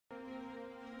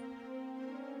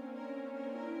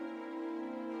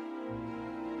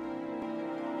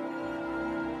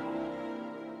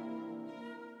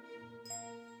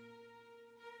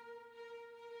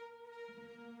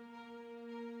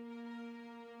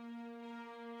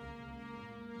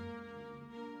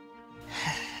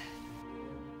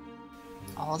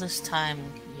all this time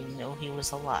you knew he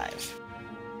was alive.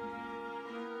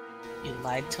 You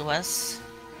lied to us.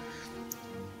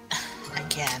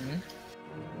 Again.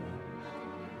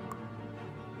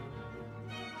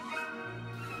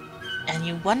 And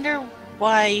you wonder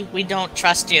why we don't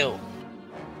trust you.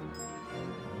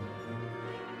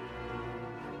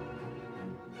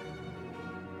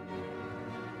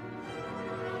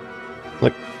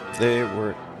 Look, they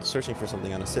were searching for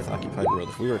something on a Sith-occupied world.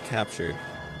 If we were captured,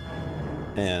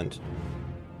 and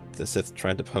the Sith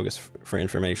tried to poke us for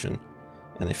information,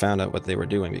 and they found out what they were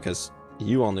doing because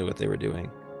you all knew what they were doing,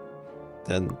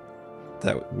 then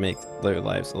that would make their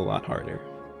lives a lot harder.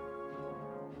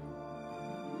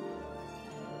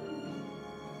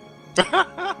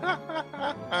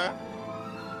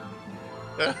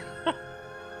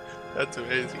 That's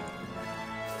amazing.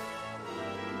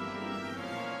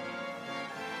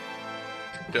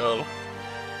 Del,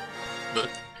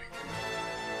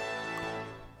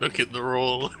 look at the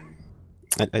roll.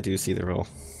 I do see the roll.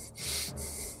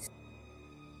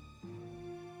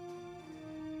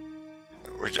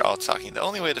 We're all talking. The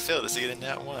only way to fail is to get a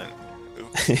nat 1. Ooh,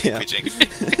 Yeah. we jinxed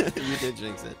it. You did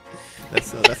jinx it.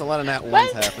 That's a lot of nat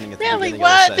ones What? happening at the Really? beginning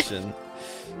What? of the session.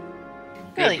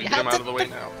 Good, Really? we get them out of the way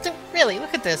now. Really?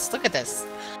 Look at this. Look at this.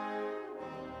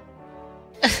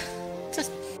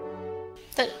 Just.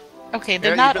 Okay,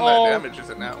 they're Yeah, not even all. that damage is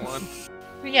a nat 1.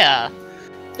 Yeah.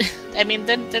 I mean,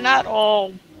 they're not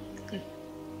all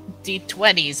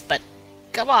D20s, but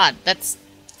come on, that's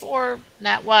 4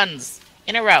 nat 1s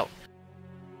in a row.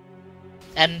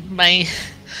 And my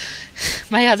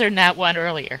other nat 1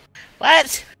 earlier.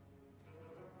 What?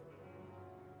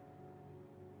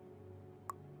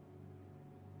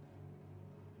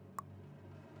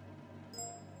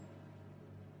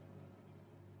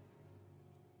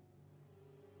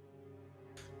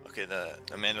 Okay, the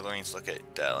Mandalorians look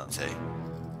at Del and say,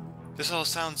 "This all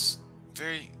sounds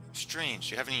very strange.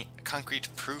 Do you have any concrete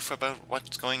proof about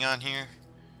what's going on here?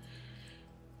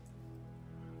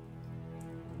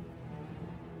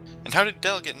 And how did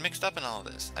Del get mixed up in all of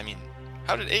this? I mean,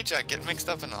 how did Ajax get mixed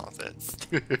up in all of this?"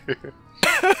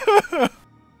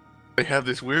 They have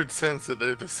this weird sense that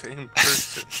they're the same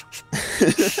person.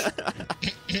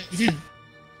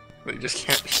 They just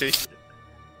can't shake it.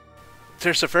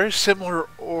 There's a very similar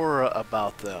aura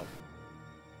about them.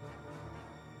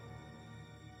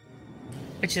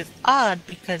 Which is odd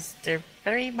because they're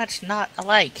very much not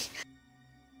alike.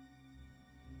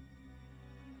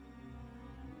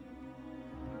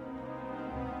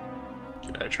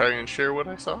 Can I try and share what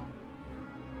I saw?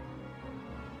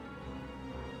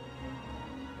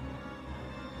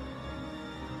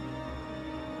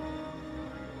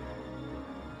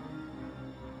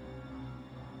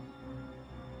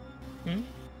 Hmm?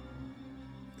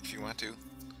 If you want to.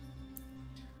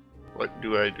 What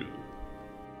do I do?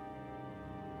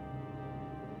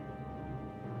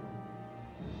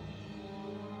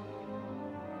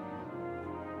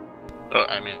 Oh,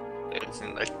 I mean, it's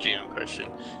in like GM question.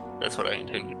 That's what I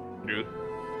intend to do.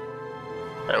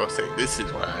 I will say, this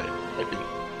is why I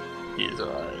think he is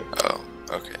alive. Oh,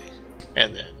 okay.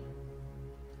 And then,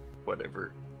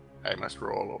 whatever I must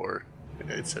roll or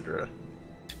etc.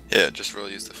 Yeah, just roll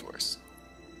use the Force.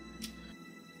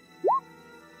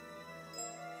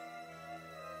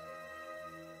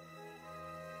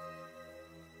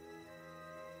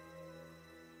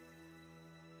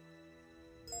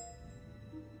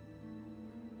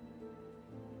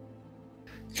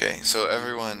 Okay, so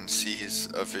everyone sees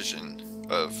a vision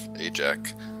of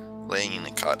Ajax laying in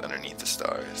a cot underneath the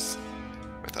stars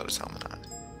without his helmet on,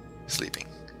 sleeping.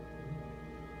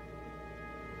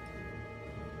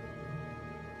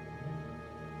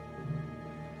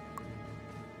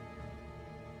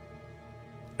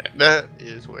 That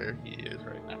is where he is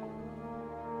right now.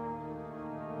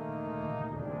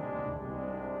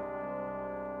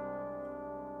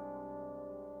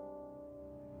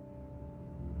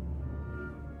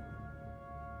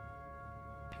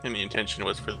 And the intention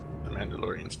was for the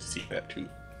Mandalorians to see that too.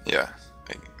 Yeah.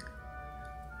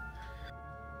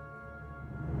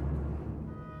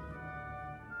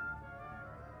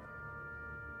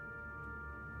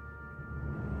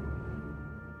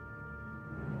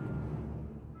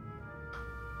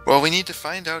 Well, we need to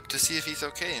find out to see if he's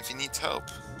okay, if he needs help.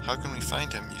 How can we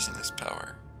find him using this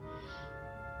power?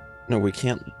 No, we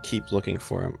can't keep looking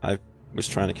for him. I was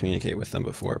trying to communicate with them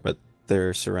before, but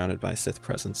they're surrounded by Sith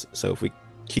presence. So if we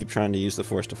keep trying to use the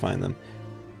Force to find them,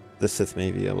 the Sith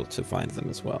may be able to find them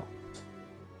as well.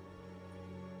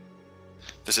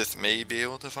 The Sith may be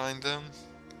able to find them?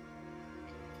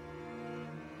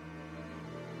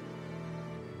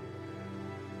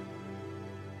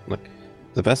 Look,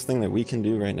 The best thing that we can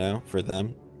do right now for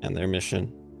them and their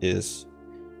mission is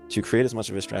to create as much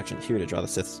of a distraction here to draw the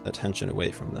Sith's attention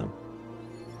away from them.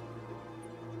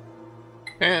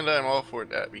 And I'm all for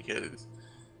that because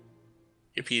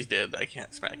if he's dead, I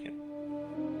can't smack him.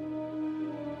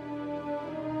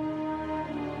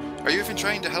 Are you even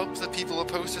trying to help the people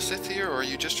opposed to Sith here, or are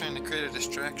you just trying to create a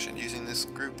distraction using this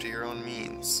group to your own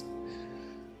means?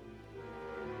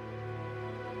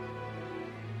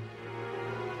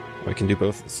 We can do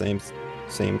both at the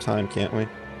same time, can't we?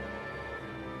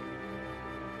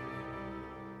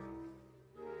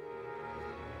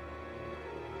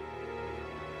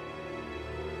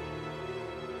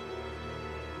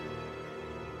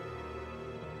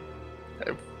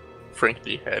 I've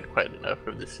frankly had quite enough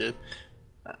of the Sith.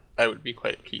 I would be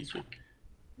quite pleased with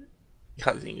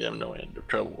causing them no end of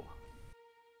trouble.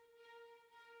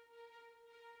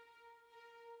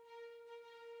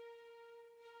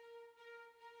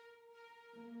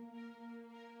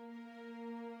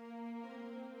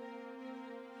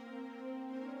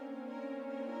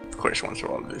 Of course, once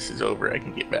all of this is over, I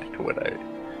can get back to what I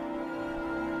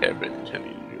have been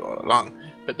intending to do all along,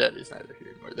 but that is neither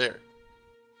here nor there.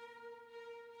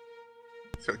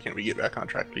 So can we get back on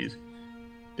track, please?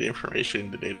 The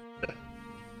information, the data.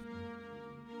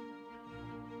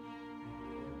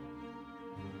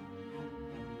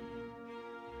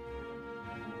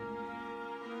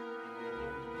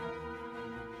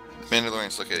 The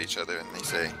Mandalorians look at each other and they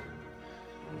say,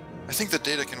 I think the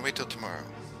data can wait till tomorrow.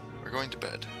 We're going to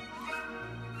bed.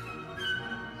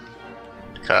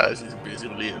 Kaz is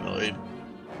visibly annoyed.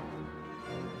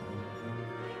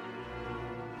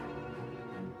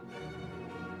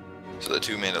 So the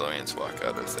two Mandalorians walk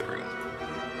out of the room.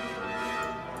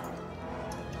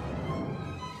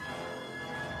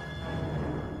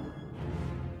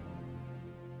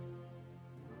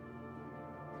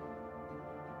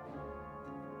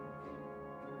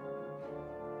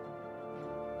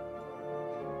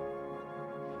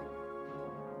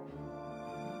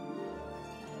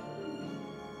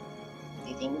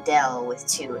 Leaving Del with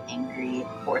two angry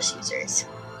Force users.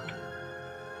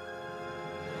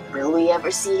 Will we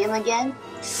ever see him again?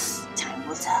 Time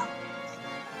will tell.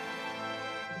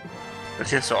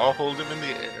 Okay, so I'll hold him in the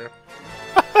air.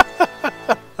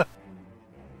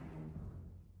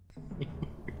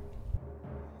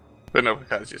 But no,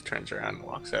 Kaz just turns around and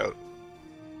walks out.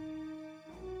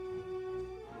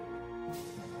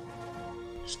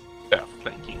 Staff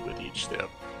planking with each step.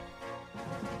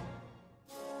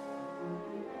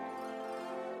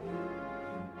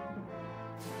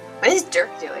 What is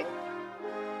Dirk doing?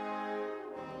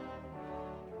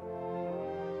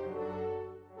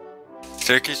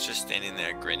 Dirk is just standing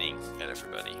there grinning at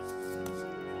everybody.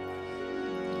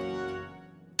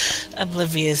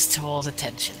 Oblivious to all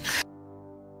attention.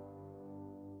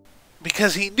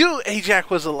 Because he knew Ajax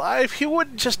was alive, he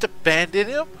wouldn't just abandon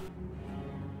him.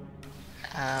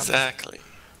 Exactly.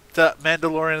 The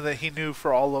Mandalorian that he knew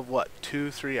for all of, what,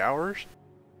 2-3 hours?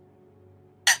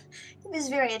 He was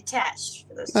very attached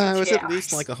for those It 2-3 was hours. at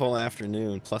least like a whole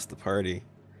afternoon plus the party.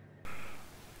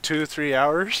 2-3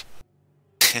 hours?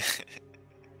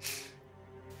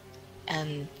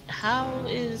 And how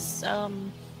is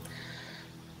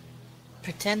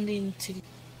pretending to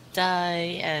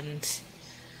die and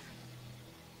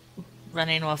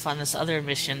running off on this other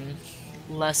mission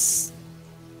less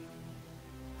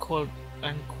quote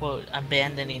unquote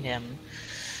abandoning him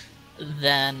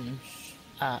than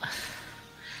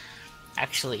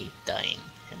actually dying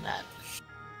in that?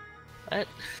 What?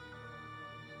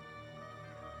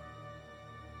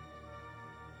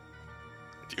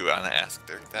 Do you want to ask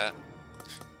Dirk that?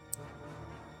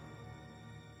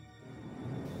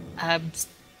 I'm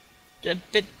a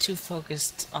bit too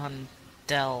focused on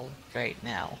Del right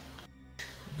now.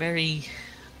 Very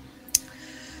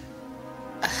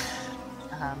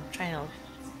trying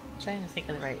to think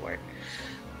of the right word.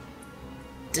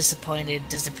 Disappointed,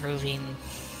 disapproving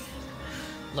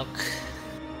look.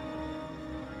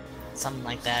 Something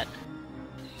like that.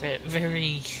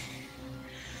 Very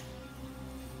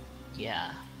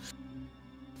yeah.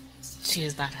 She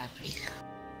is not happy.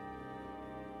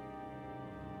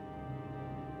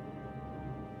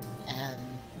 And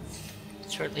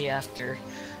shortly after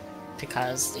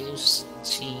Picaz leaves,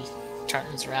 she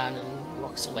turns around and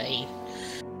walks away.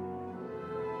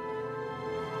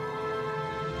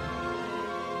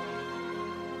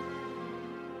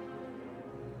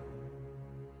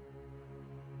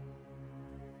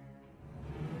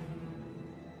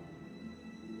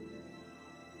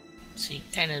 She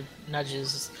kind of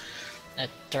nudges at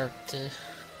Dirk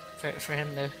for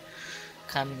him to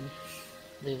come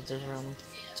leave the room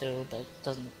too, but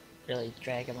doesn't really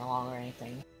drag him along or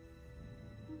anything.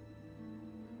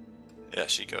 Yeah,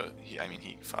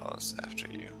 he follows after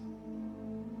you.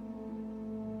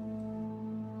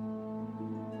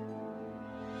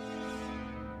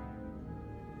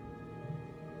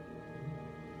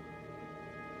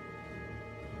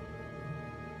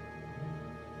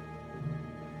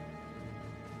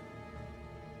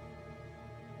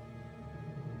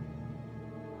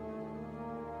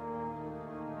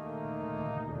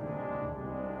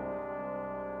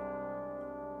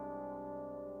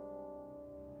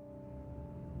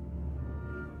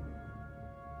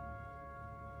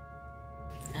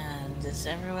 And is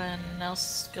everyone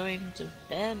else going to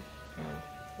bed or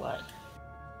what?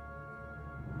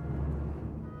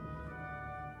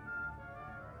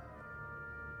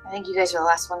 I think you guys are the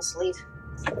last ones to leave.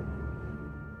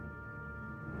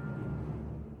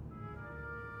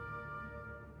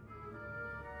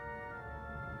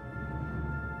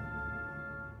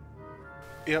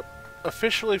 Yep.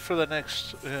 Officially for the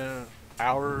next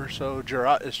hour or so,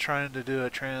 Jurat is trying to do a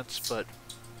trance, but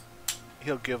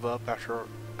he'll give up after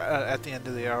at the end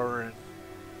of the hour and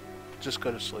just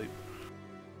go to sleep.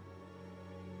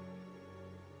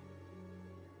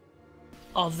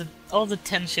 All the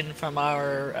tension from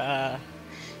our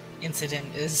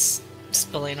incident is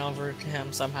spilling over to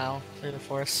him somehow through the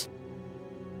force.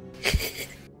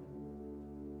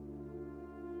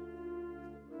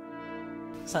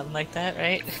 Something like that,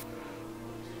 right?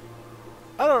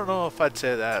 I don't know if I'd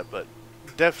say that, but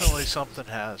definitely something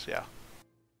has, yeah.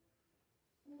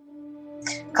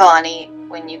 Kalani,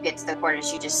 when you get to the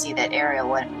quarters, you just see that Ariel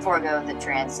went forego the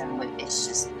trance and it's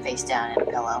just face down in a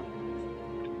pillow.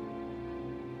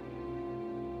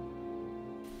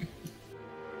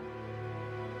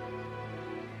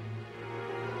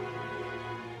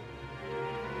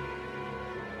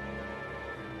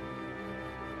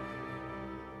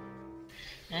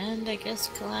 And I guess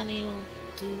Kalani will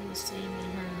do the same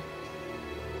in her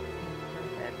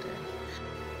bed.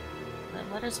 But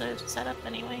what is her setup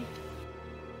anyway?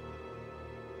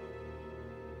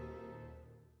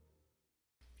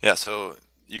 Yeah, so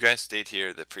you guys stayed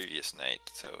here the previous night,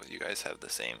 so you guys have the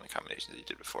same accommodations that you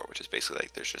did before, which is basically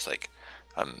like there's just like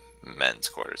men's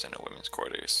quarters and a women's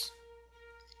quarters,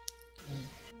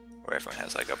 where everyone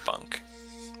has like a bunk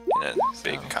in a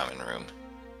big common room.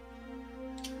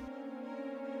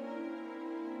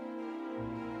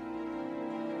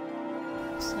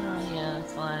 So yeah,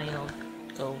 Kalani will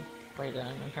go right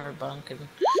down in her bunk and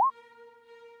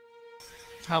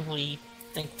probably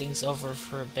think things over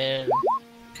for a bit,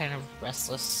 kind of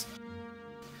restless,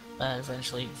 but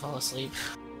eventually fall asleep.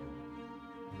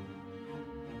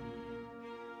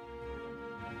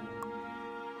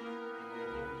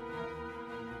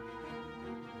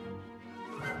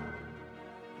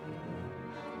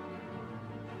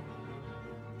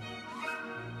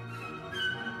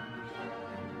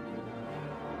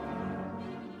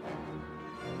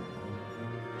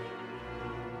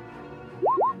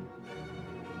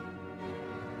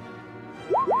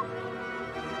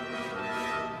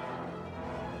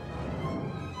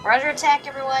 We're under attack,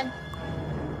 everyone.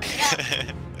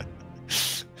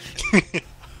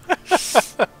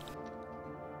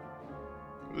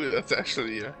 Ooh, that's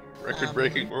actually a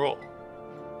record-breaking roll.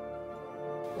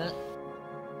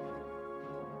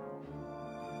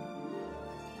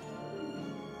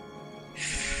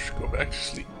 Shh, go back to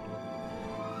sleep.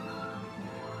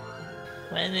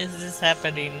 When is this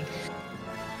happening?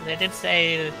 They did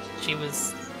say that she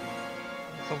was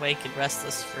awake and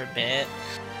restless for a bit.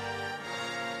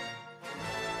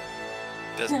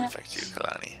 Doesn't affect you,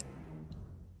 Kalani.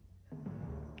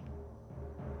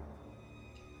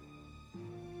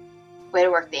 Way to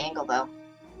work the angle, though.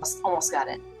 Almost got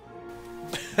it.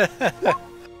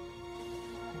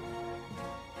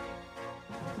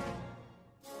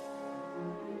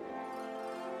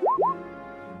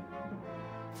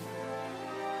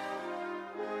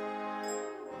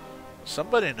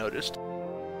 Somebody noticed.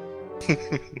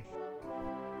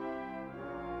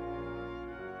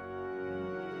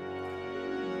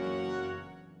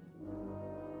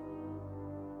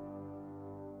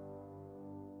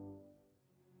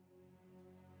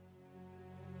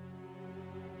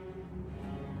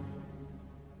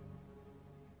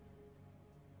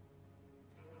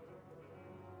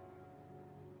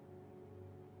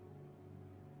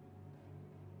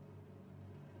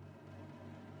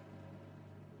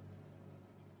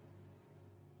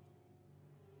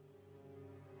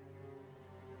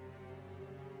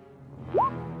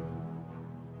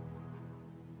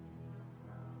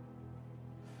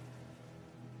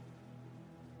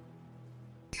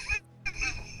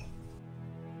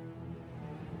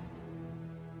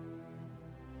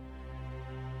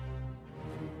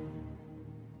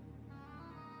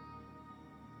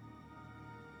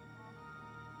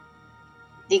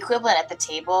 The equivalent at the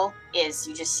table is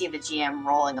you just see the GM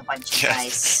rolling a bunch of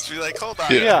dice. Be like, hold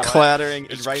on. Yeah. what? Clattering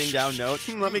and writing down notes.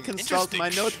 Let me consult my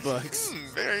Interesting. notebooks.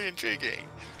 Very intriguing.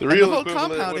 The And real the whole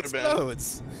equivalent compound would have been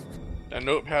explodes. a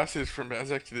note passes from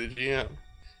Bazek to the GM.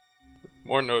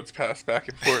 More notes pass back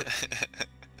and forth.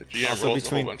 The GM Also rolls a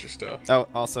between- whole bunch of stuff. Oh,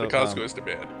 also, The cause goes to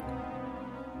bed.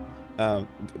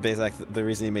 Bazak, the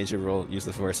reason he made you roll use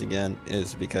the force again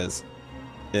is because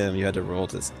you had to roll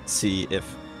to see if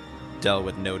Del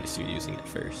would notice you using it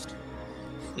first.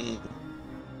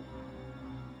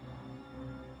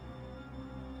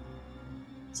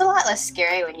 It's a lot less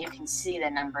scary when you can see the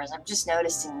numbers. I'm just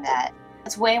noticing that.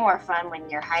 It's way more fun when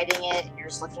you're hiding it, you're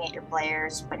just looking at your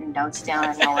players, putting notes down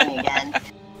and rolling again.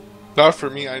 Not for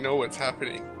me, I know what's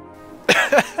happening.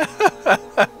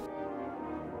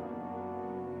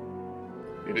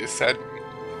 It is saddening.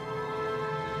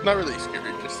 Not really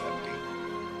scary, just saddening.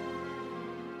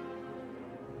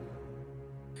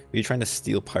 Were you trying to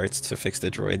steal parts to fix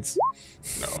the droids?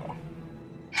 No.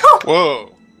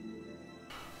 Whoa!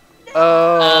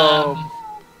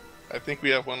 I think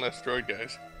we have one less droid,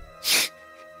 guys.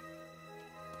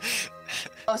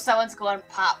 Oh, someone's going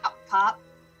pop, pop, pop.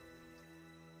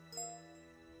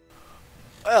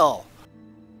 Well,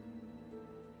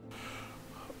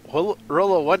 we'll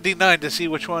roll a 1d9 to see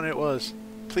which one it was.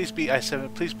 Please be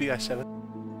I7. Please be I7.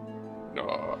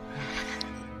 No.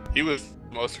 He was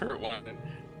the most hurt one, and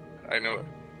I know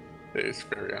that it's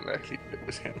very unlikely it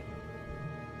was him.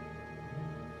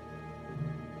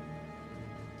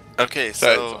 Okay, That is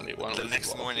so only one the reason next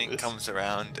why I'll do morning this. comes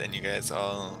around and you guys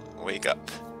all wake up.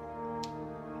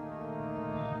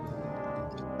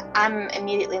 I'm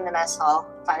immediately in the mess hall,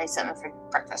 finding something for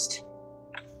breakfast.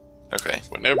 Okay.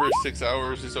 Whenever 6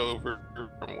 hours is over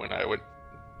from when I went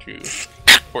to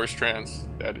Force Trans,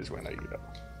 that is when I get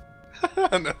up.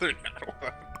 Another nat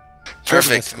one.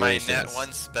 Perfect. My gracious. Nat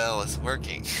 1 spell is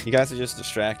working. You guys are just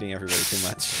distracting everybody too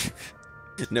much.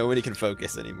 Nobody can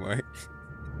focus anymore.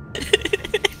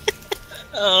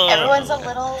 Oh. Everyone's a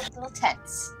little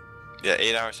tense. Yeah,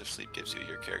 8 hours of sleep gives you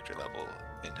your character level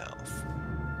in health.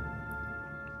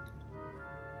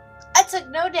 I took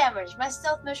no damage. My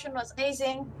stealth mission was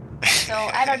amazing, so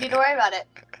I don't need to worry about it.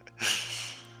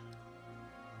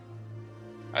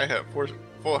 I have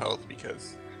full health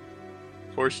because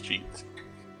Force cheats.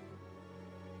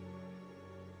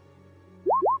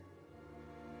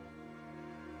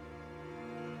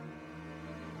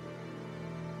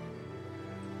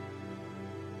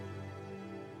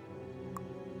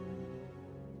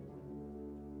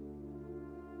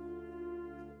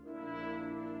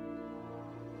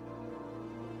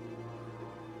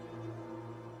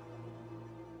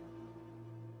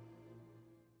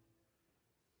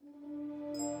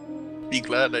 Be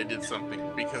glad I did something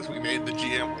because we made the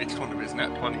GM waste one of his nat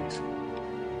 20s.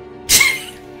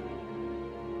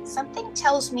 Something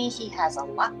tells me he has a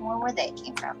lot more where they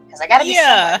came from. Because I gotta be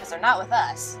Yeah. somewhere, because they're not with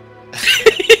us.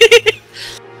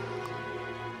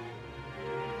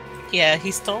 Yeah,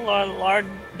 he stole our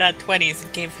nat 20s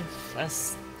and gave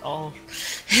us all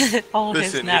all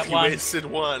his Listen, nat if he 1s. wasted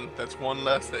one, that's one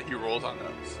less that he rolls on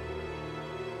us.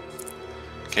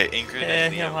 Okay, Ingrid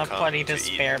and He'll Leo have come plenty to eat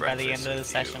spare by the breakfast end of the with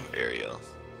session. you, Ariel.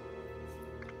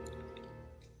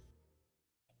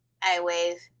 I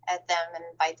wave at them and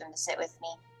invite them to sit with me,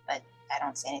 but I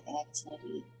don't say anything. I continue to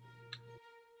eat.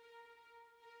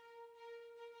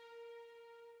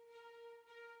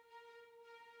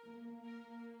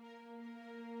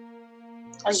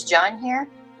 Is John here?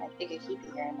 I figured he'd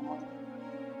be here in the morning.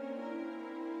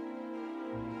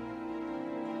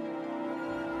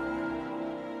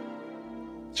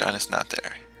 John is not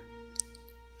there.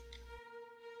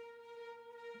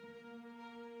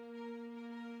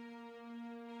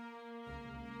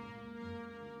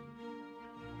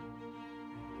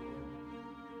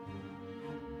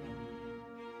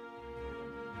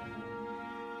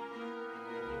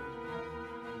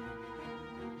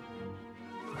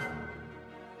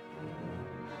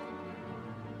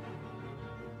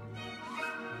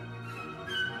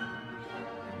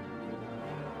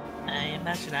 I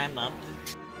imagine I'm up.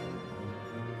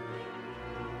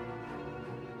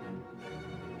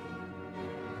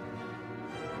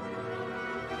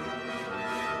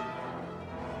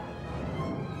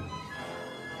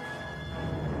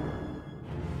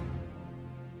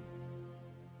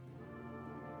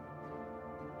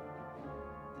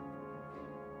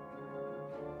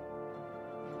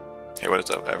 Hey, what is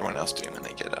up? Everyone else doing when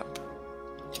they get up?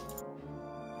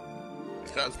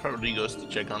 Scott's probably goes to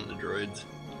check on the droids.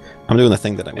 I'm doing the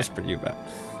thing that I whispered you about.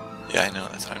 Yeah, I know.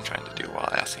 That's what I'm trying to do while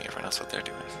asking everyone else what they're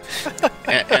doing.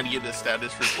 And get a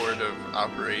status report of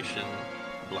Operation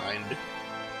Blind.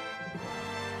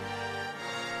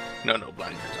 No,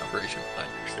 blinders. Operation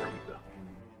Blinders. There we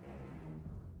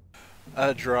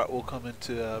go. Gerard will come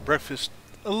into breakfast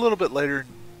a little bit later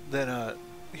than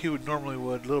he would normally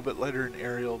would. A little bit later than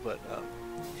Ariel, but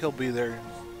he'll be there.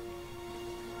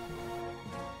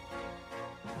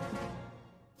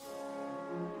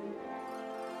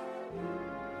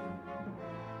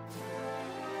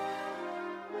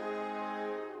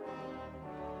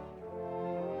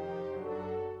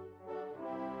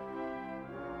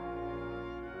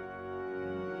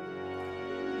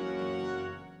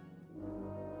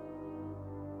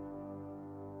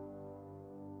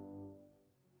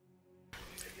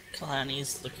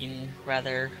 Kalani's looking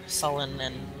rather sullen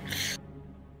and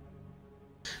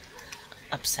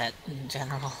upset in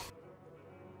general.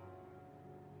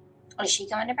 Is she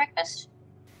coming to breakfast?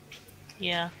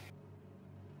 Yeah.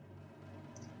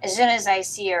 As soon as I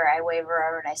see her, I wave her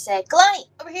over and I say, Kalani,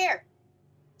 over here.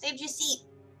 Saved you a seat.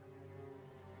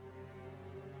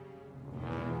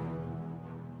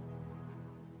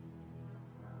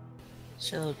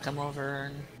 She'll come over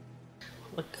and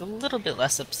look a little bit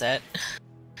less upset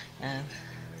and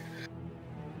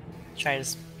try to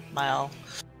smile.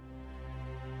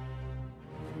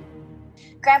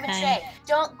 Grab a Okay. tray.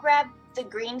 Don't grab the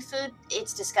green food.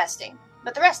 It's disgusting.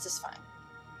 But the rest is fine.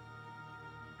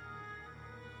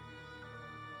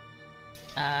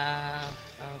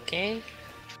 Okay.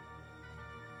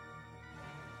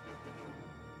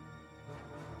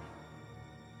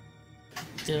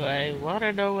 Do I want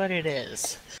to know what it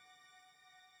is?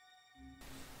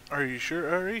 Are you sure,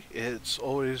 Ari? It's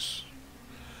always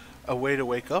a way to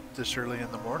wake up this early in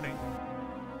the morning.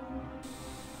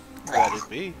 Let it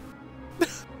be.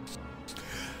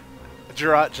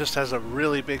 Gerard just has a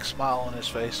really big smile on his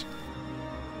face.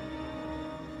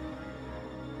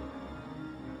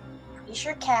 Pretty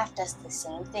sure Calf does the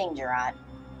same thing, Gerard.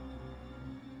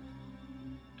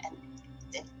 And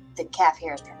the calf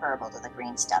here is preferable to the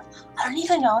green stuff. I don't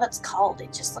even know what it's called.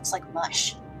 It just looks like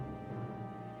mush.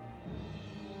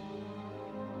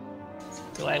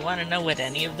 Do I want to know what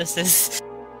any of this is?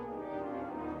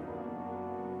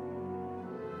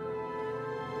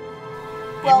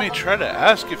 You may try to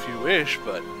ask if you wish,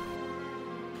 but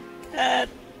That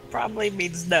probably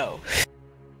means no.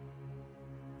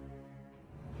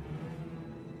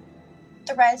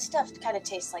 The red stuff kind of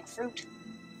tastes like fruit.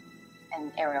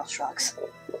 And Ariel shrugs.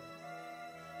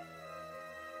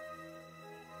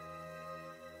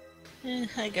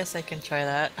 I guess I can try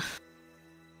that.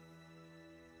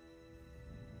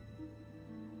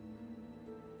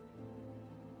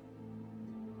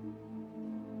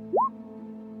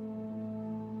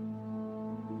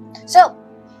 So,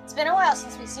 it's been a while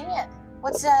since we've seen you.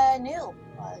 What's new?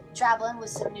 Traveling with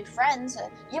some new friends.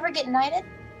 You ever get knighted?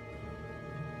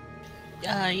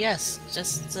 Yes,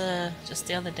 just the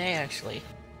other day actually.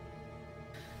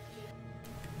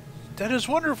 that is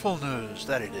wonderful news,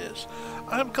 that it is.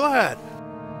 I'm glad.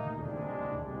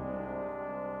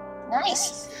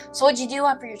 Nice. So what'd you do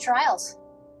after your trials?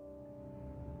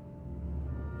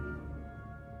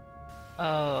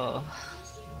 Oh,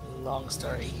 long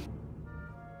story.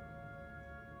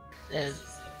 It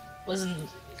wasn't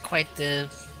quite the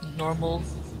normal,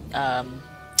 the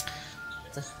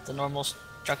normal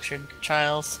structured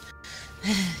trials.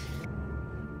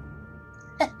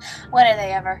 When are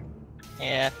they ever?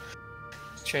 Yeah,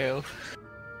 true.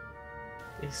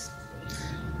 These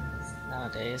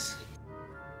nowadays.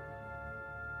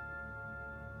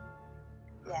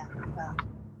 Yeah, well.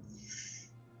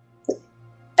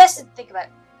 Best to think about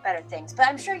better things, but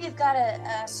I'm sure you've got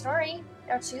a story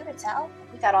or two to tell.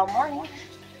 We got all morning.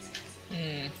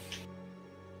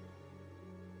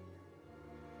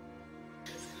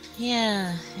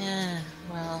 Yeah,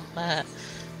 well,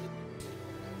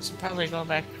 should probably go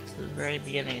back to the very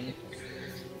beginning.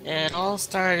 It all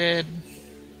started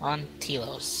on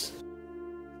Telos.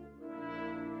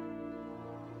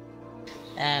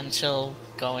 And she'll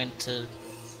go into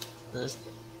the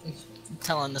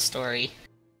telling the story.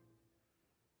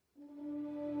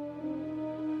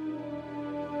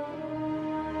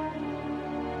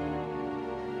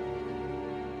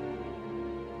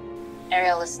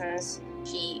 Ariel listens.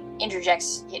 She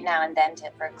interjects now and then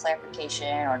for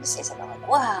clarification or to say something like,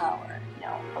 wow, or,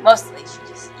 but mostly she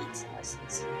just eats and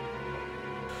listens.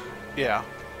 Yeah,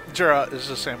 Jura is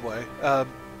the same way.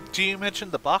 Do you mention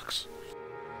the box?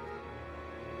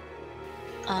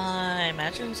 I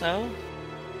imagine so.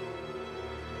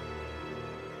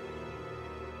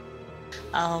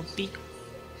 I'll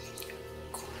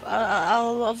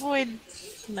avoid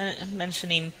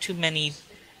mentioning too many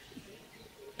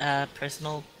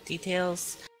personal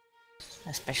details,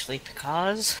 especially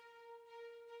because.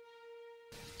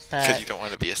 Because you don't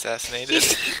want to be assassinated.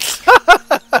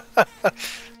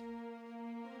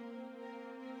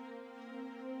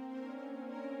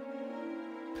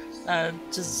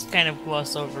 Just kind of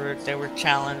gloss over it. There were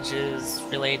challenges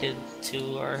related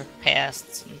to our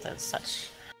pasts and such.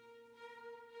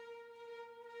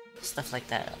 Stuff like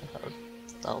that.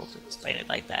 I'll explain it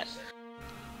like that.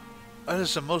 That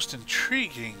is the most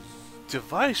intriguing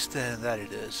device, then, that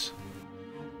it is.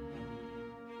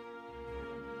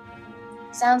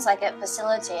 Sounds like it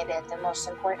facilitated the most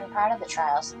important part of the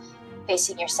trials,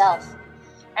 facing yourself.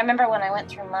 I remember when I went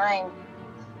through mine,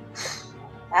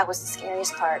 that was the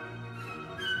scariest part.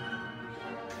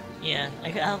 Yeah,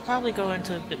 I'll probably go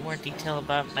into a bit more detail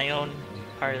about my own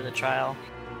part of the trial.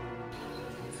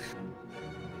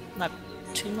 Not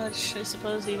too much, I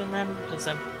suppose, even then, because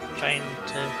I'm trying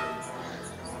to...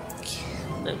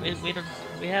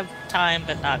 We have time,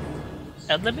 but not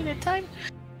unlimited time.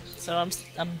 So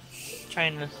I'm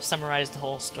trying to summarize the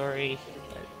whole story,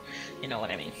 but you know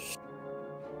what I mean.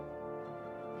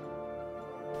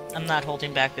 I'm not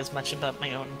holding back as much about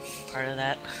my own part of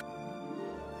that.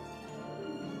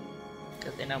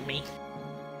 Because they know me.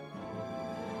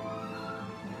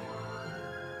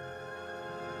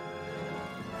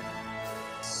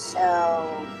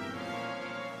 So,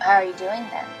 how are you doing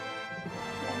then?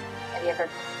 Have you ever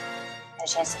had a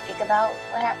chance to think about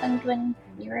what happened when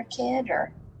you were a kid,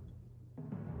 or?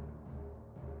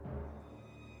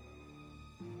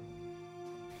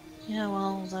 Yeah,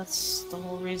 well, that's the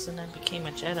whole reason I became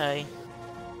a Jedi.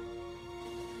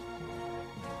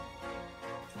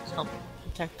 To help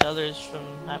protect others from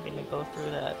having to go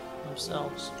through that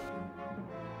themselves.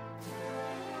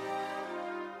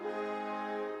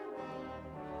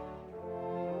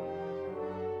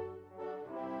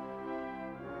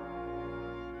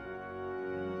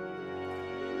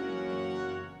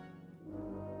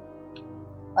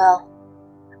 Well,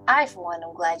 I, for one,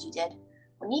 am glad you did.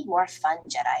 We need more fun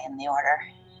Jedi in the Order.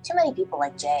 Too many people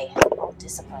like Jay, all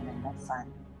disciplined and no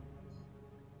fun.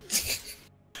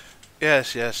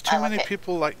 Yes, too I like many it.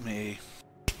 people like me.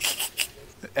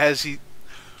 As he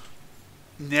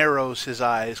narrows his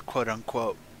eyes, quote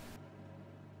unquote.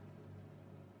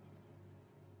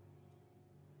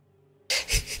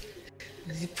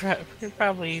 You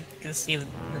probably can see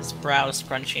his brows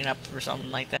scrunching up or something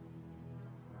like that.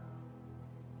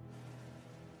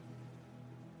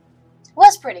 It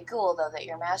was pretty cool, though, that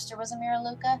your master was a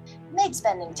Miraluka. It made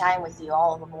spending time with you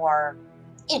all the more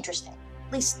interesting.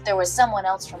 At least there was someone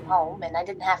else from home, and I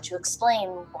didn't have to explain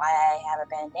why I have a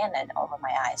bandana over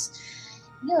my eyes.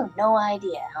 You have no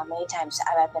idea how many times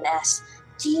I've been asked,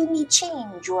 do you need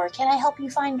change, or can I help you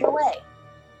find your way?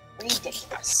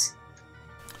 Ridiculous.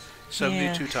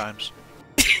 72 Yeah. times.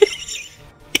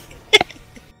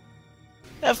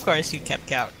 Of course, you kept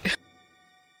count.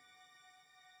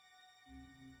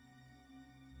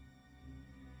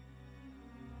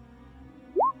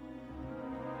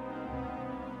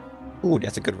 Ooh,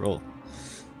 that's a good roll.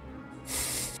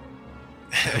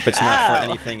 But it's not for Ow.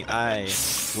 anything I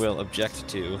will object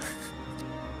to.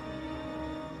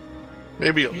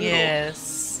 Maybe a little.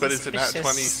 Yes. But it's a nat 20,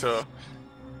 suspicious. so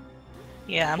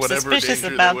Yeah, I'm whatever suspicious danger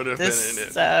there about would have been this, in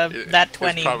it, that it's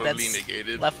 20 probably that's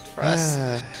negated left for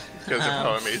us. because of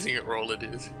how Um, amazing a roll it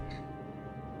is.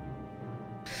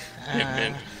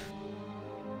 Uh,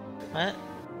 what?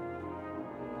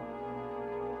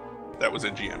 That was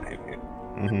a GM hint.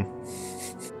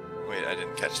 Mm-hmm. Wait, I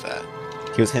didn't catch that.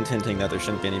 He was hinting that there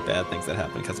shouldn't be any bad things that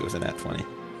happen because it was a nat 20.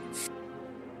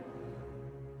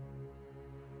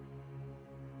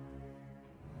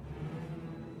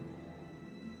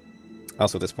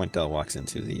 Also, at this point, Del walks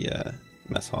into the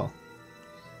mess hall.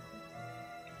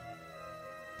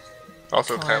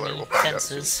 Also, Tyler Kalani will find out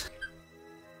soon. tenses.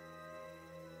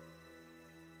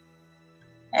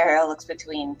 Ariel looks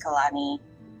between Kalani,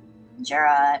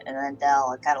 Gerard, and then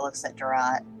Del kind of looks at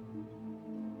Gerard.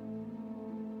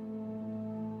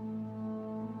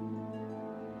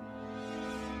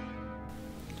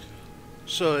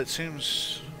 So it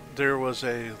seems there was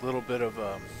a little bit of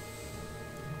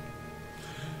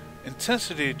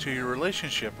intensity to your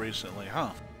relationship recently,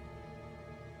 huh?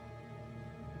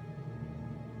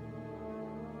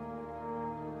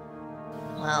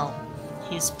 Well,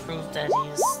 he's proved that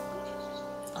he's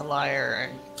a liar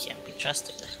and can't be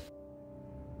trusted.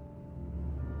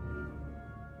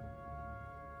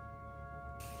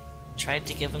 Tried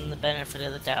to give him the benefit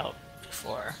of the doubt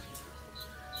before.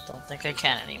 Don't think I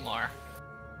can anymore.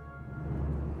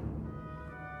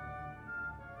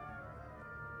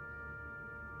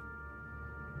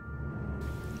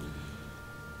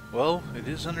 Well, it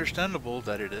is understandable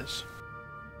that it is.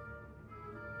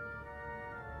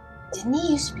 Didn't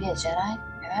he used to be a Jedi?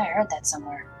 I heard that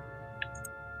somewhere.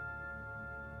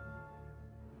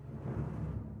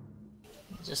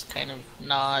 just kind of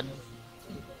nod,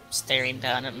 staring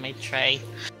down at my tray.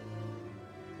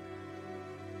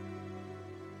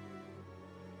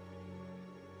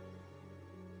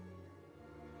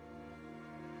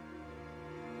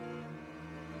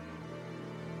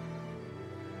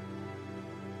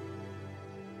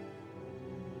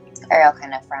 Ariel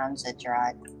kind of frowns at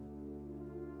Gerard.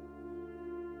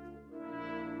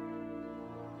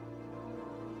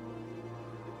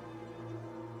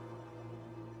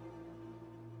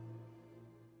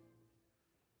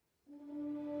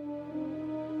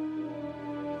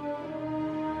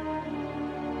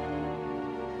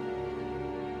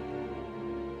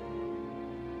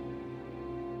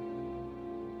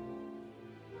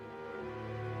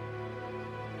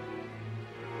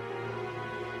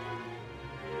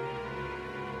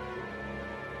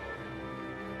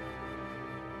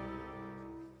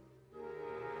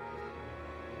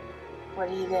 What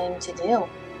are you going to do?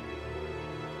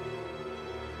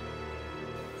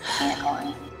 Aunt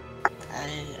Lori.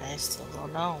 I still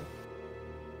don't know.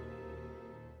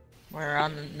 We're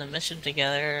on the mission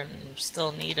together and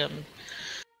still need him.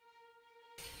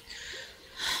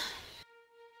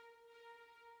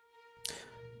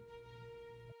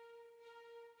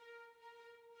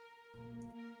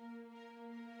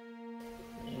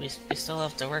 We still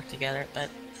have to work together, but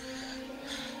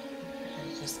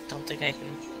I just don't think I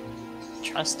can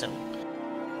trust him.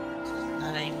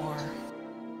 Not anymore.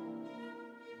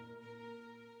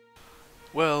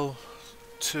 Well,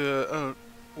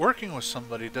 working with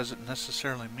somebody doesn't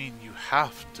necessarily mean you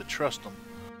have to trust them.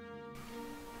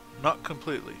 Not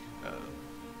completely.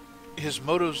 His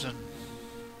motives and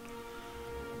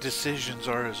decisions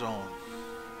are his own.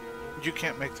 You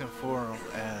can't make them for him,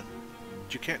 and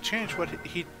you can't change what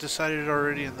he decided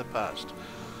already in the past.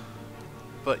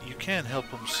 But you can help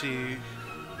him see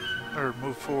or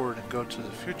move forward and go to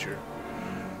the future.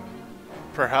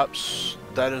 Perhaps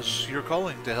that is your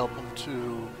calling, to help him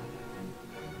to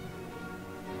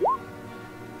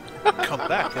come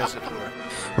back, as it were.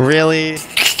 Really?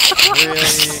 Really?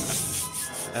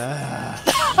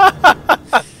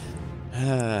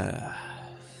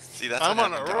 See, that's I'm what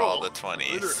on a happened to all roll. the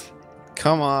 20s.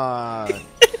 Come on.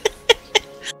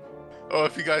 Oh,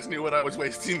 if you guys knew what I was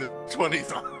wasting the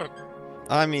 20s on.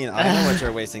 I mean, I know what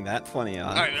you're wasting that 20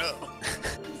 on. I know.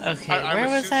 Okay, where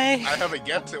was I? I have a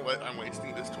guess at what I'm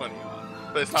wasting this 20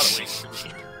 on, but it's not a waste to me.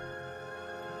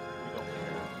 You don't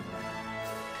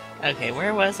care. Okay,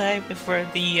 where was I before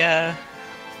the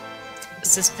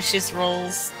suspicious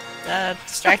rolls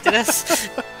distracted us?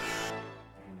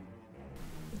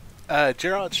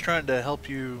 Gerard's trying to help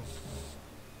you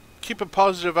keep a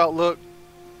positive outlook.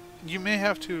 You may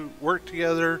have to work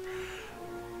together,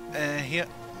 and he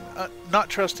not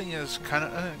trusting is kind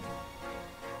of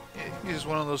is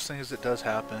one of those things that does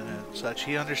happen and such.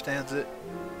 He understands it,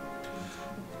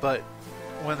 but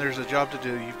when there's a job to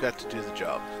do, you've got to do the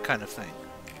job, kind of thing.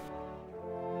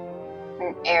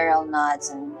 Ariel nods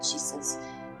and she says,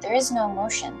 "There is no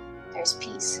emotion. There's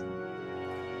peace."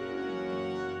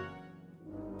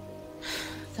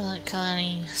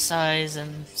 Kalani sighs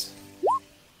and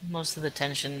most of the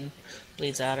tension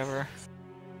bleeds out of her.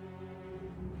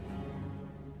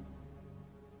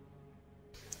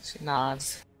 She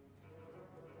nods.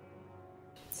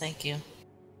 Thank you.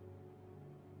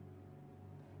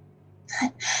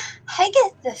 I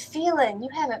get the feeling you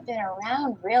haven't been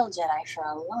around real Jedi for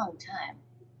a long time.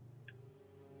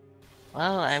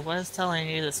 Well, I was telling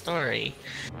you the story.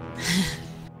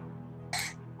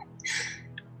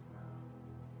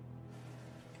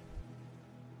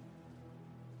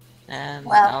 And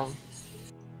Well-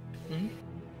 Hmm?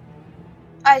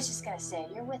 I was just gonna say,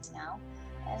 you're with now.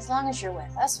 As long as you're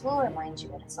with us, we'll remind you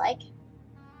what it's like.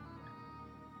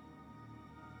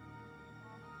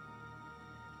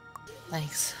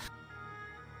 Thanks.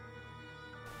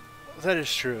 That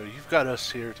is true. You've got us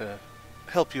here to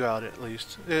help you out, at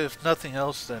least. If nothing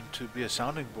else, then to be a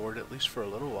sounding board, at least for a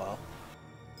little while.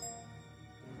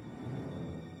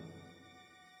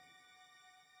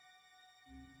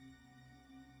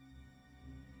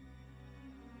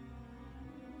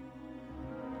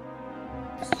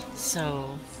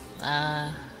 So,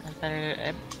 I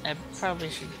probably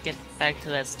should get back to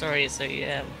that story so you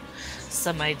have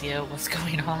some idea of what's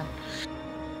going on.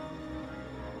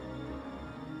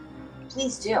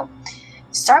 Please do.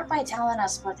 Start by telling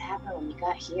us what happened when you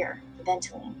got here,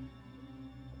 Ventolin.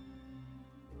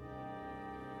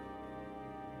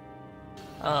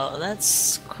 Oh,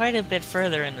 that's quite a bit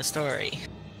further in the story.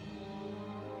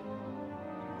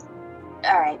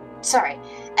 Alright, sorry.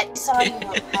 I saw you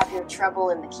have your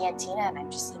trouble in the cantina, and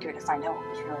I'm just eager to find out what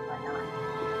was really going on.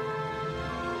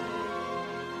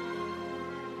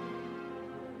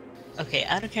 Okay,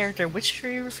 out of character, which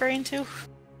tree are you referring to?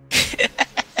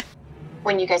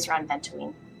 When you guys are on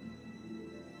Ventolin.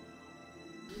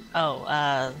 Oh,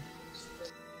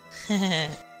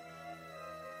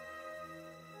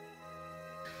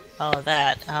 all of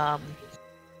that.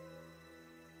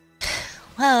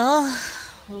 Well,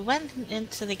 we went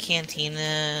into the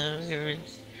cantina. There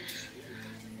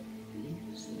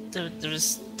was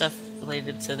stuff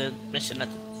related to the mission at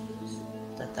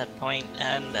that point,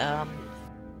 and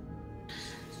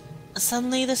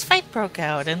suddenly this fight broke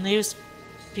out, and these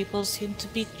people seemed to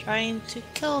be trying to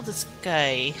kill this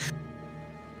guy.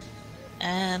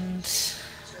 And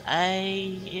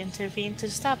I intervened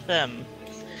to stop them.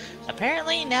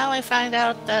 Apparently, now I find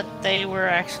out that they were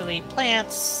actually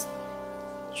plants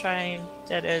trying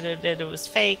that it was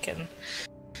fake, and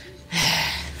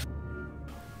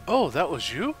Oh, that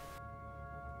was you?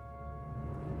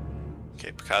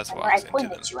 Okay, Picasso Where I walks into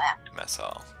pointed the you at. mess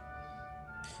hall.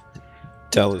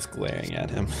 Dell is glaring at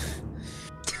him.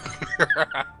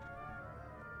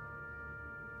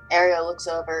 Ariel looks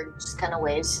over and just kind of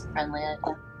waves friendly at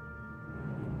you.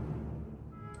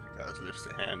 Guys lifts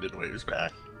a hand and waves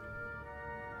back.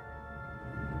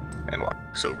 And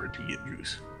walks over to get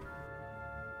juice.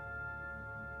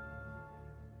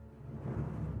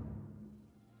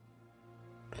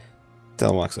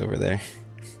 Dell walks over there.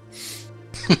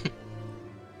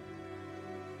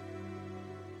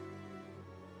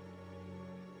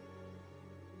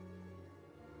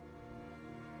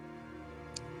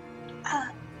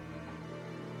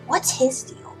 What's his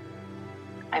deal?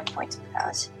 I point to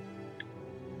Paz.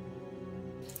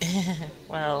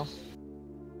 well,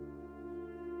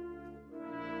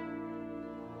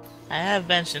 I have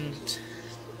mentioned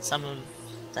some of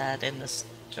that in the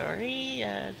story.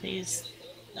 He's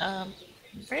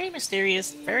very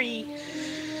mysterious, very.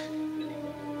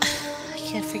 I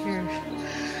can't figure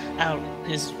out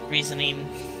his reasoning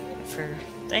for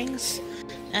things,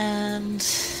 and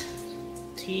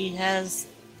he has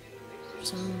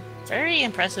some very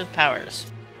impressive powers.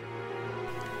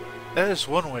 That is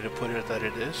one way to put it that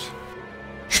it is.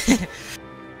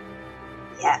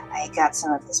 Yeah, I got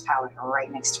some of his power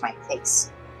right next to my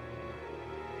face.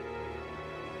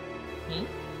 Hmm?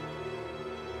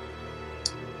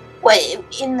 Wait,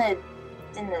 in the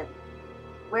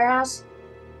warehouse,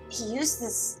 he used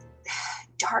this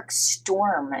dark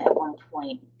storm at one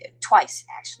point, twice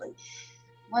actually.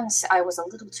 Once I was a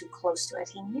little too close to it.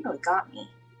 He nearly got me.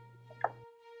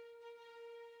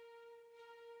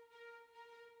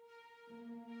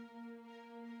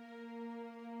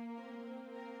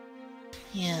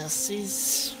 Yes,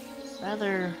 he's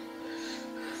rather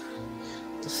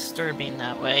disturbing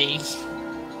that way.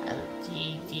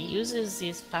 He uses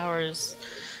these powers,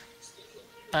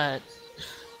 but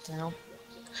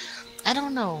I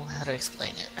don't know how to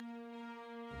explain it.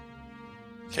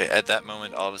 Okay, at that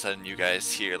moment, all of a sudden, you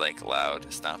guys hear like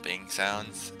loud stomping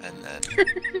sounds, and then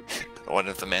one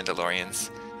of the Mandalorians,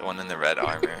 the one in the red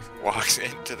armor, walks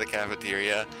into the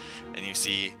cafeteria, and you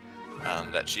see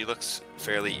that she looks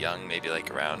fairly young, maybe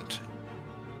like around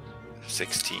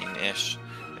 16-ish,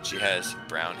 and she has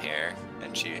brown hair,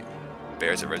 and she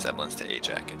bears a resemblance to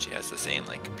Ajak, and she has the same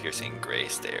like piercing gray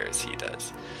stare as he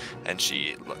does, and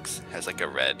she has like a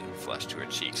red flush to her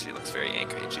cheeks. She looks very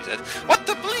angry, and she says, "What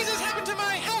the blazes happened to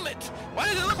my helmet? Why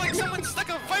does it look like someone stuck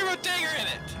a Viro dagger in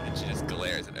it?" And she just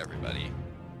glares at everybody,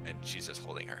 and she's just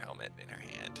holding her helmet in her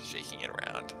hand, shaking it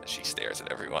around as she stares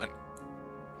at everyone.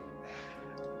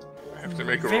 I have to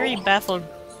make a Very roll. baffled,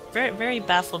 very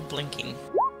baffled blinking.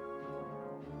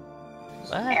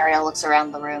 What? Ariel looks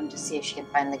around the room to see if she can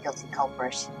find the guilty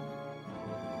culprit.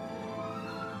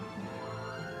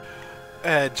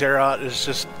 And Gerard is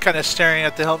just kind of staring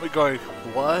at the helmet going,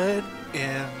 what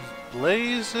in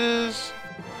blazes?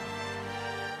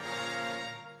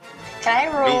 Can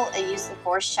I roll a use the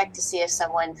force check to see if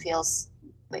someone feels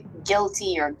like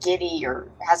guilty or giddy or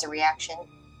has a reaction?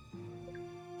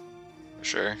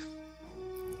 Sure.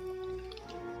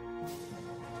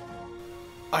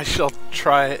 I shall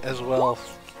try it as well.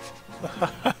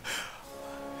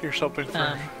 Here's something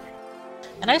for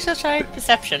And I shall try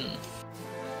perception.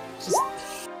 Just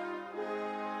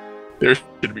There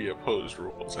should be opposed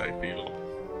rules, I feel.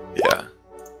 Yeah.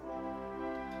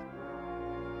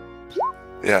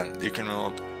 Yeah, you can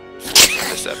roll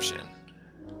perception.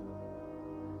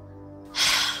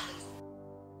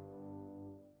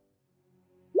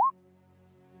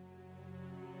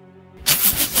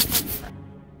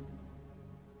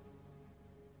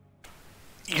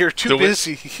 You're too The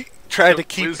busy trying to the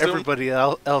keep wisdom- everybody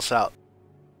else out.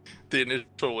 The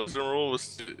initial wisdom roll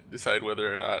was to decide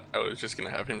whether or not I was just gonna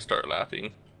have him start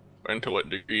laughing, and to what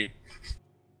degree.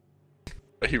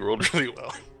 But he rolled really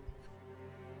well.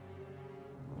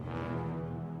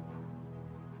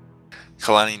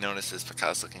 Kalani notices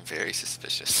Pakaz looking very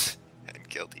suspicious and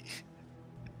guilty,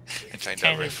 and trying to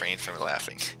Kind of- refrain from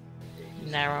laughing.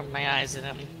 Narrow my eyes at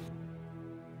him.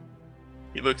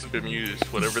 He looks bemused,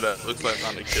 whatever that looks like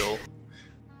on the kill.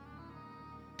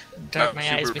 Dart Not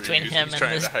my eyes super between bemused, him he's and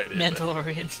trying the to hide it, but-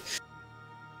 Mandalorian.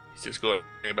 He's just going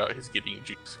about his getting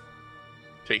juice.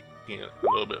 Taking it a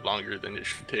little bit longer than it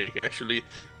should take, actually,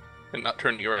 and not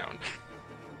turning around.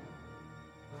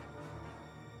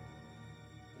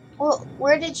 Well,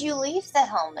 where did you leave the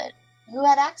helmet? Who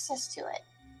had access to it?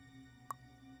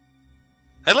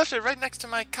 I left it right next to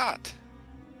my cot.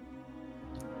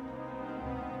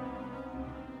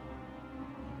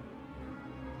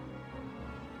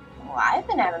 Well, I've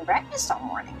been having breakfast all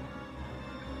morning.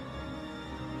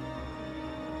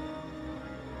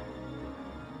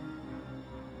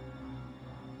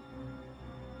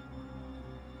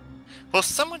 Well,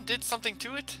 someone did something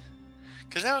to it,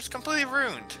 because now it's completely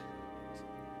ruined.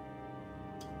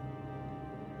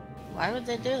 Why would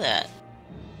they do that?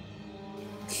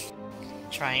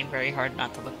 Trying very hard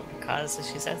not to look at because as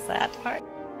she says that part.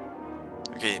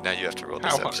 Okay, now you have to roll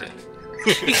How deception.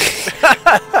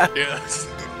 Yes.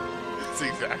 That's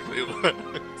exactly what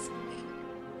it is.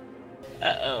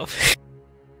 Uh-oh.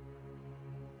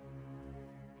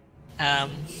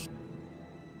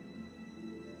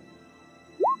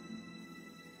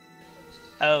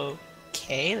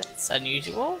 Okay, that's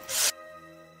unusual.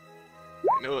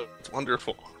 I know it's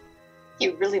wonderful.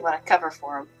 You really want to cover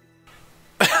for him.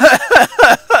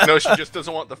 No, she just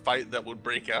doesn't want the fight that would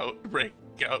break out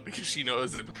because she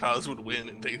knows that Kaz would win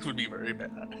and things would be very bad.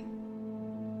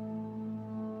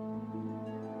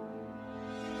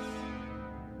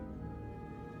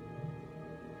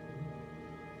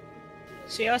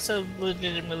 She also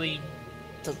legitimately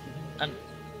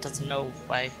doesn't know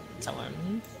why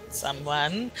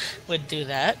someone would do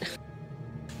that.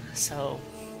 So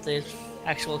the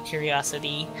actual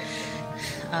curiosity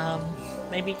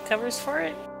maybe covers for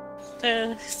it.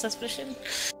 The suspicion.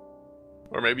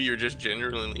 Or maybe you're just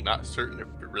genuinely not certain if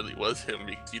it really was him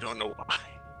because you don't know why.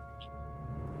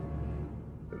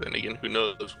 But then again, who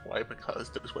knows why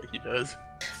Kaz does what he does?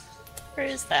 Where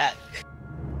is that?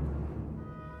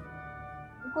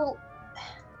 Well,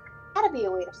 gotta be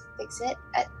a way to fix it.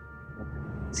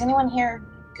 Is anyone here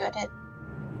good at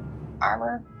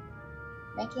armor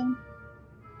making?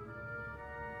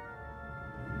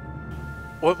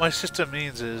 What my system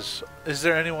means is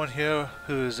there anyone here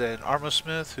who is an armor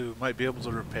smith who might be able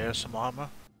to repair some armor?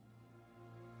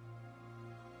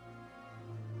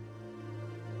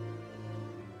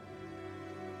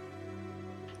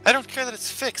 I don't care that it's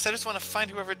fixed, I just want to find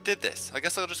whoever did this. I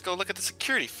guess I'll just go look at the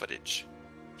security footage.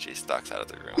 She stalks out of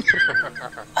the room.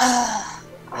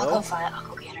 I'll go find it. I'll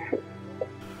go get her.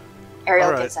 Ariel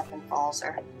Alright. gets up and follows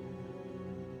her.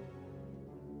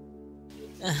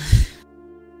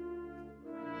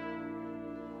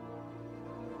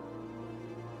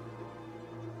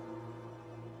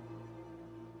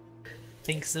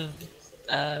 Thinks of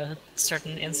a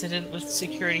certain incident with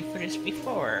security footage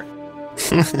before.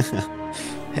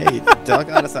 Hey, Del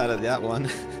got us out of that one.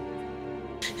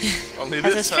 Only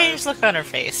Has a this time. strange look on her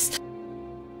face.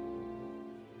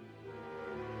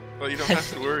 Well, you don't have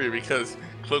to worry because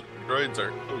cloaked droids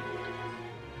are cloaked.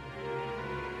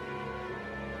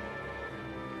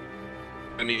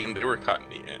 I mean, they were caught in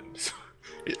the end. So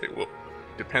it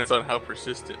depends on how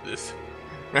persistent this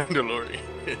Mandalorian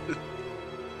is.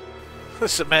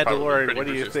 This is Probably Mandalorian. pretty What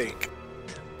do you persistent. think?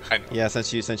 I know. Yeah,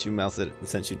 since you melted,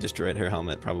 since you destroyed her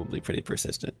helmet, probably pretty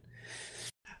persistent.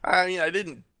 I mean, I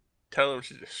didn't tell him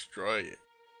to destroy it.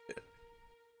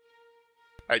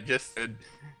 I just said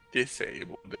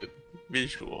disable the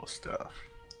visual stuff.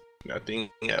 Nothing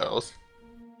else.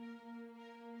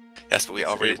 Yes, but we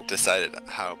already decided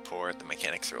how poor the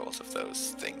mechanics rolls of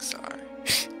those things are.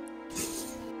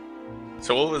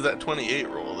 So what was that 28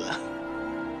 roll then?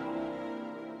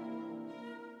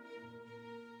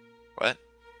 What?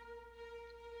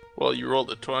 Well, you rolled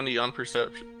a 20 on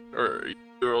perception, or you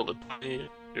rolled a 20.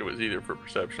 It was either for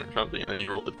perception or something, and then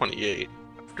you rolled a 28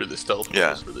 after the stealth Yeah.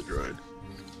 rolls for the droid.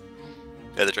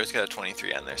 Yeah, the droids got a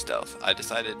 23 on their stealth. I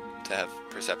decided to have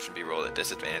perception be rolled at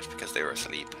disadvantage because they were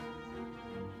asleep.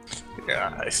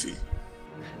 Yeah, I see.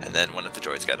 And then one of the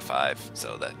droids got a 5,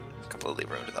 so that completely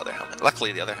ruined the other helmet.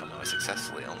 Luckily, the other helmet was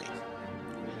successfully only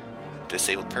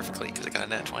disabled perfectly because it got a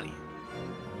nat 20.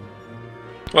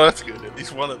 Well, that's good. At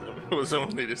least one of them was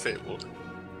only disabled.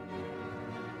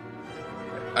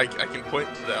 I can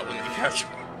point to that when they catch me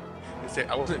and say,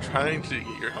 I wasn't trying to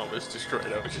get your helmets destroyed.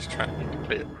 I was just trying to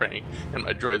play a prank, and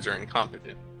my droids are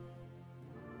incompetent.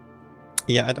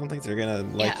 Yeah, I don't think they're gonna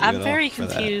like Yeah, you I'm at very all for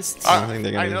that. confused. I don't think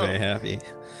they're I gonna be know. very happy.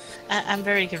 I'm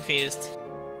very confused.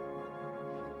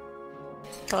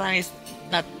 Kalani's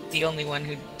not the only one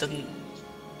who doesn't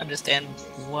understand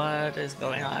what is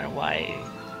going on and why.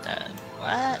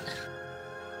 What?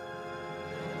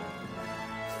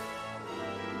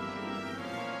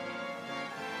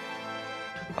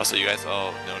 Also, you guys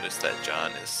all notice that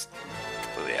John is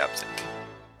completely absent.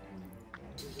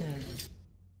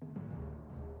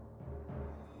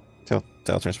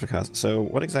 Tell Transmicaz. So,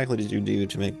 what exactly did you do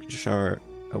to make Jashar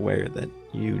aware that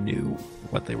you knew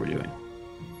what they were doing?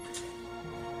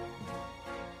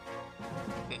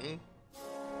 Mhm.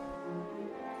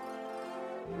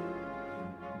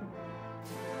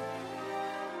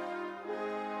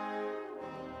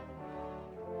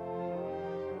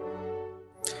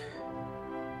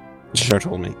 Jashar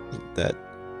told me that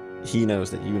he knows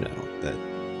that you know that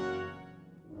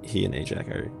he and Ajax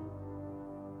are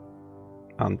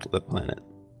on the planet.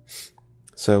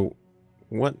 So,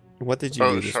 what did you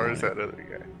Oh, do this Char's morning? that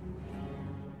other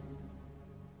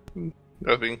guy.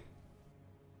 Nothing.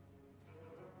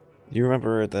 You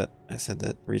remember that I said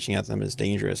that reaching out to them is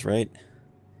dangerous, right?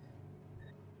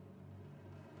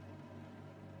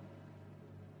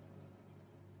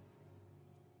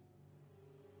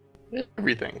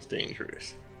 Everything's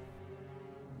dangerous.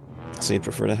 So you'd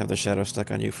prefer to have the shadow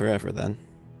stuck on you forever, then?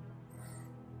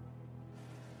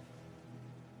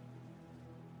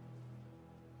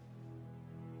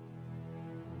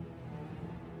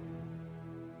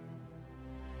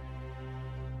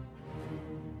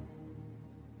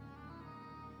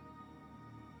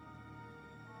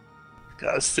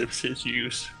 God sips his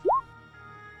use.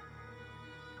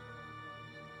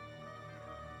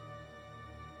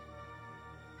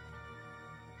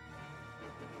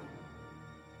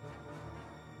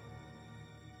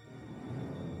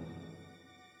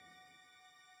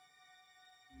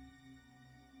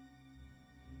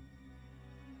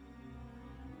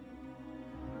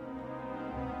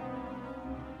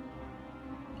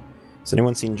 Has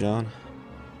anyone seen John?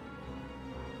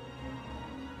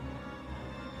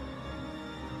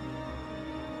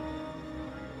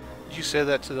 Did you say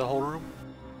that to the whole room?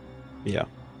 Yeah.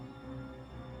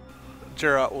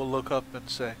 Geralt will look up and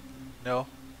say, "No,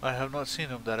 I have not seen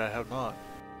him. That I have not."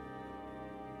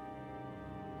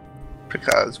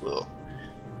 Picaz will.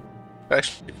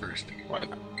 Actually, first, why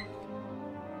not?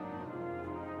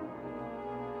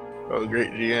 Oh,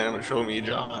 great GM, show me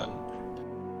John.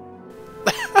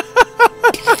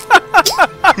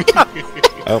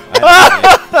 Oh,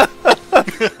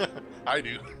 I I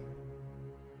do.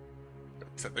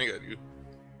 I think I do.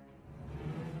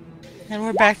 And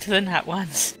we're back to the nat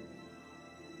ones.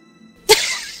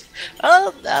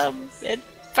 Oh, it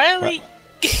finally.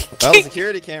 Well, the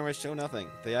security cameras show nothing.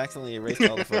 They accidentally erased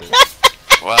all the footage.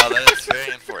 Well, that is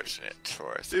very unfortunate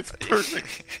for us. It's perfect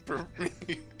for me.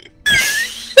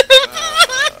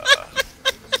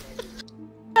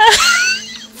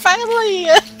 Finally,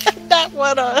 that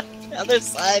one on the other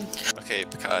side. Okay,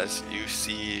 because you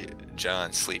see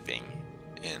John sleeping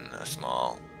in a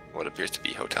small, what appears to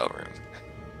be hotel room.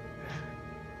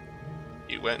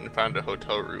 He went and found a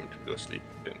hotel room to go sleep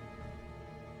in.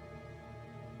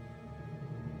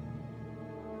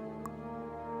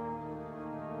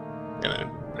 And then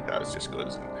Picaz just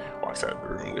goes and walks out of the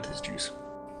room with his juice.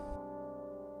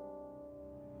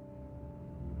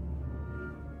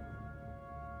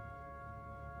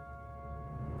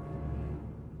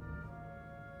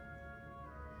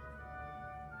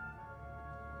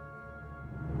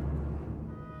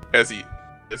 As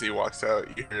he walks out,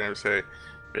 you hear him say,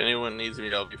 "If anyone needs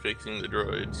me, I'll be fixing the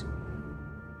droids."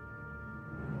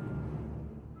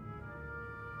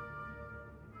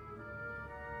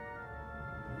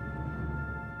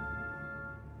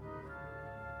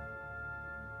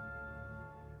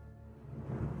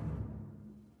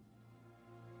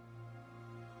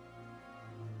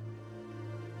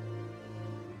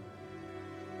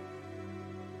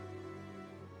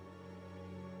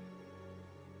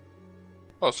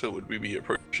 Also, would we be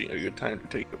approaching a good time to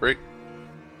take a break?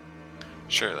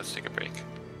 Sure, let's take a break.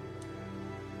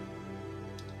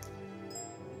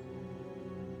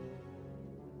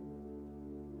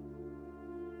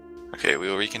 Okay, we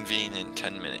will reconvene in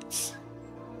 10 minutes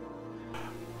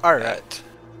Alright.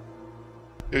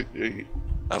 at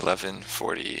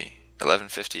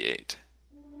 11:58.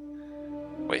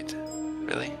 Wait,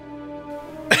 really?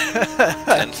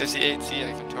 10:58? See, I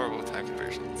have horrible with time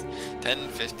conversions.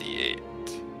 10:58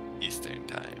 Eastern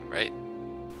time, right?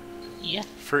 Yeah.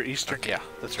 For Eastern, Okay. yeah,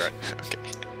 that's right. Okay.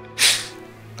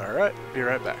 Alright, be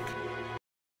right back.